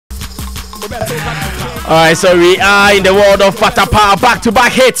Alright, so we are in the world of Patapa,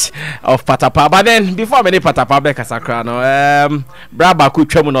 back-to-back hit of Patapa. But then, before many Patapa back as a crown, Braba could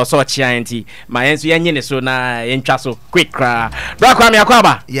travel no so chianti. My answer, yen so na in chasso quick cry. Bra Kwame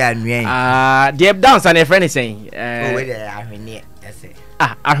Kwame. Yeah, the dance and a friend is saying, I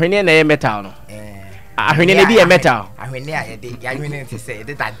hear a metal. No. I hear be a metal. I hear to say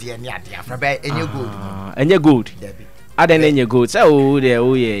that dear from any good. And you're good. I didn't you good. So, there,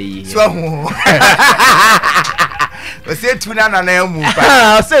 oh, yeah. So, say to none of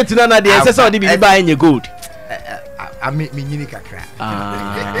I said to none of the ancestors be buying you good. I mean, Minica crack.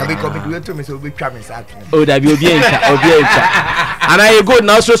 I be coming to me, so we come inside. Oh, that will be and I go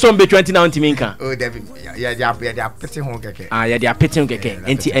now, so some be 2019 minka. Oh, David, yeah, they are pitching home. Yeah, they are pitching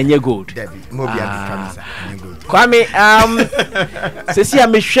and you're good. David, Mobia, Kwame, Cecilia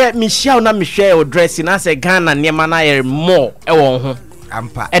Michelle, not Michelle, dressing as a Ghana near Mana more.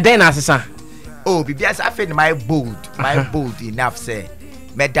 Ampa, and then as a oh, because I find my bold enough, say,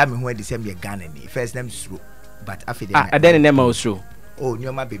 Madame, when they send me a gun and first name through. But I feel then in them also. Oh,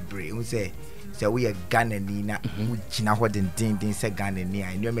 you might be brave. We say we are gun and Nina, which now what ding say gun and near.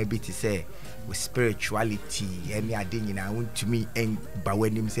 And you may be to say with spirituality. And I didn't want to me and but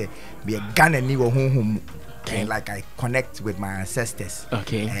when him say be a gun and near home. And like I connect with my ancestors.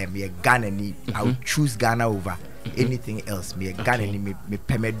 Okay. And be a gun and I would choose Ghana over anything else. Me a gun and me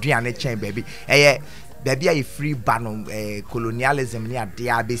permedrian chain baby. Baby a free ban on colonialism near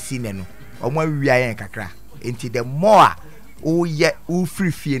Diabe Sineno. Or more we are kakra. Into the more oh yeah free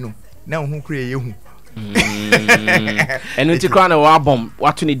fee now who create you and into crown of album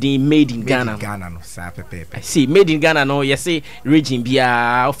what need made in Ghana no I see made in Ghana no you say region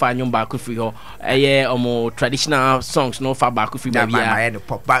bia ofa nyum ba ku free ho more traditional songs no fa ba ku free bia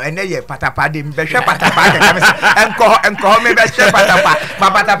pop and then yeah patapa de be hwe patapa enko me be hwe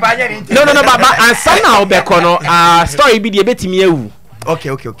patapa no baba ansa na obeko no story bi de betimi ewu.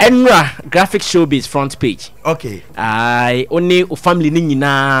 Okay. Enra graphic showbiz front page. Okay. I only family ni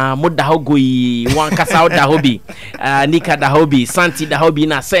na moda ho goyi wan kasa da hobi. Nika da hobi, Santi da hobi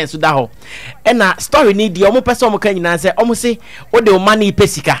na sense da ho. Ena story ni di omo pese omo kan nyina se omo se o de o mani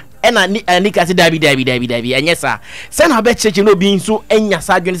pesika. Ena Nika se dabi enyesa. Se na be cheche no bi nso enya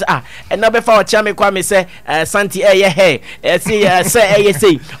sa adwene se ena be fa Okyeame Kwame se Santi he se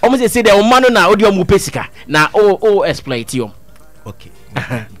say omo se de o mano na o de omo pesika na o exploit yo. Okay.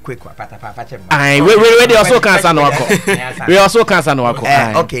 Quick, patapa. We also cancer no wako. We also cancer no wako.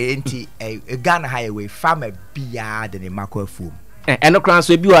 Okay, enti Ghana highway farmer bia de makwa foam. No kran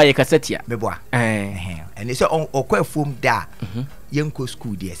so bi wa ye kasetia. Meboa. And they say on okwa foam da. Yenko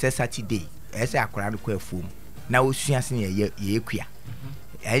school there say Saturday. Say akora no kwa foam. Na osuase ne ye ekua.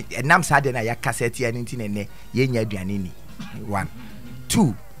 Nam sa de na ya kasetia nti ne ye nya aduane ni. 1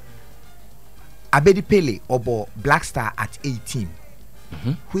 2 Abedi Pele obo Black Star at 18,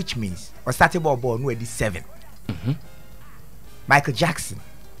 which means or started ball no at 7. Michael Jackson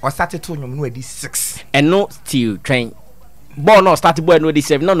or started to no at 6. And no still train. Ball no started ball no at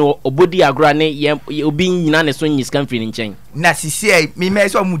 7. No obodi agro ne ye obi nyina ne so nyis kan free nchen. Na sisi me me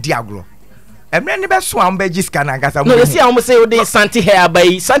so mudi agro. Emre ne be so am be giska na gasa. No see am say o dey Santi hair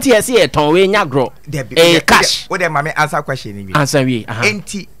by Santi hair say e ton we nya agro. Cash. O dey mama answer question ni. Answer we.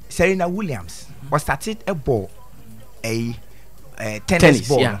 Enti Serena Williams was started a ball a tennis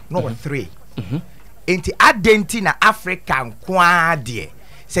ball yeah. No 3 enti adenti na African kwa de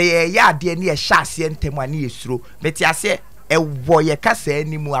say ya de ne hyase ntem ani esuro beti ase e wo ye kasa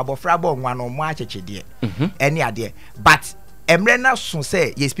animu abofra bo nwa no mo acheche de eni ade but emre na so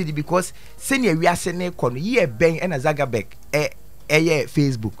say ye speed because senior wiase ne kono ye ben na Zagabek ye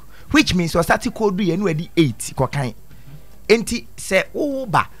Facebook which means was started code ye no edi 8 kokan enti say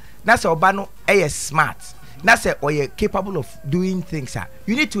ba na say oba no smart na say oye capable of doing things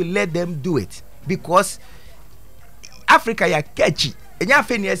you need to let them do it because Africa ya catchy enya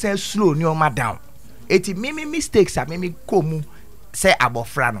fe ne say slow ni o down eti mimi mistakes mimi komu say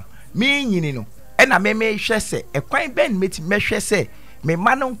abofra no me nyini no e na meme hwe say e kwan ben meti me hwe say me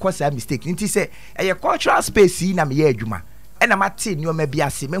ma no nko say mistake nti say e cultural space na me ya adwuma e na mate ni o ma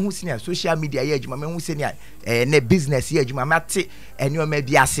biase me hu senior social media ya adwuma me hu senior ne business ya adwuma mate eni o ma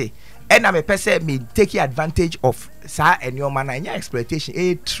biase e na me pese me take advantage of sa eni o ma na nya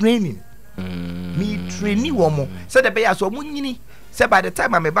exploitation training me training wo mo so the be ya so mo nyini say by the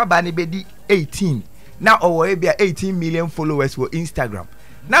time me baba ne be di 18 now owo be 18 million followers for Instagram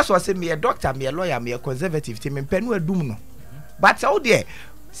na so say me a doctor me a lawyer me a conservative te me penu adum no but so there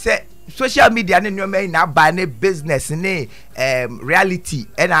say social media ne no me na ba ne business ne reality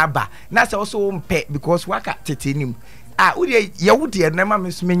e na ba na say also mpe because waka tetenim ah wo de ye wo de na ma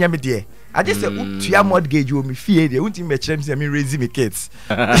me so menya me de I just say utua mortgage o me fie de unti me chrem say me raise me kids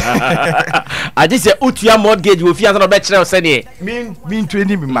I just say utua mortgage o fie an be chrem say de me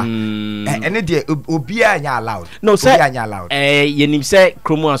training me ma ene de obi anya allowed no say anya allowed yenim say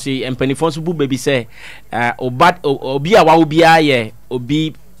kromo aso empanifon so bu baby say obi a wa obi aye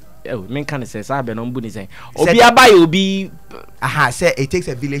obi men can say sabe no mbu ni say obi abaye obi say it takes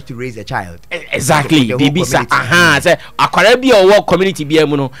a village to raise a child. Exactly. Bibi sa say akwara bi owo community bi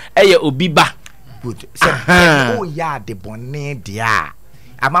emu no eye obi ba. Good. Say oh ya de bonne dia.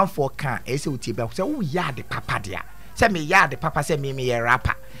 Amanfo kan say utie ba say oh ya de papa dia. Say me ya de papa say me ye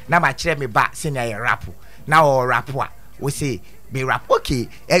rapper. Na ma kire me ba say na ye rap. Na o rap a. We say me rap okay.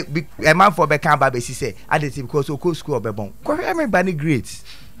 Amanfo be kan ba be si say adeti because o ko school be bon. Ko everybody great.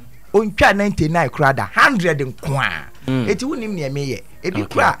 Ontwa 99 krada 100 nkwa eti wonim ne meye ebi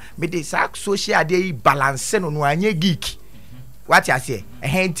kra me de sa social dey balance no anye geek what you say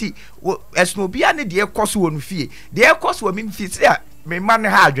enti esno bia ne de ekoso wonu fie de ekoso wo me fie se me man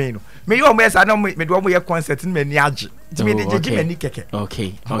ha adwen no me yo mo esa no me de wo ye concert me ni age ti me de jeje me ni keke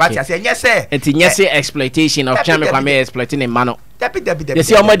okay what you say nyese enti nyese exploitation of Okyeame Kwame exploiting a man debi they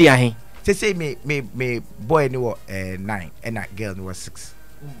say omodi ahin say me boy ni wo 9 and a girl ni wo 6.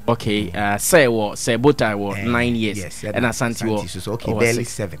 Okay, say Bota was 9 years, yes, and Asante was okay, barely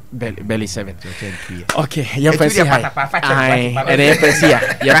 7. Barely 7. So okay, your fancy and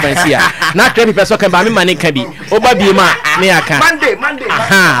your fancy. Not 20 person can buy me money can be. Oba Bima, Neaka.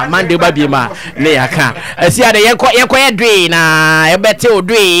 Monday, Babima, Neaka. See, I quiet drain, I bet you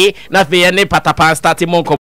drain, nothing any patapa starting monk.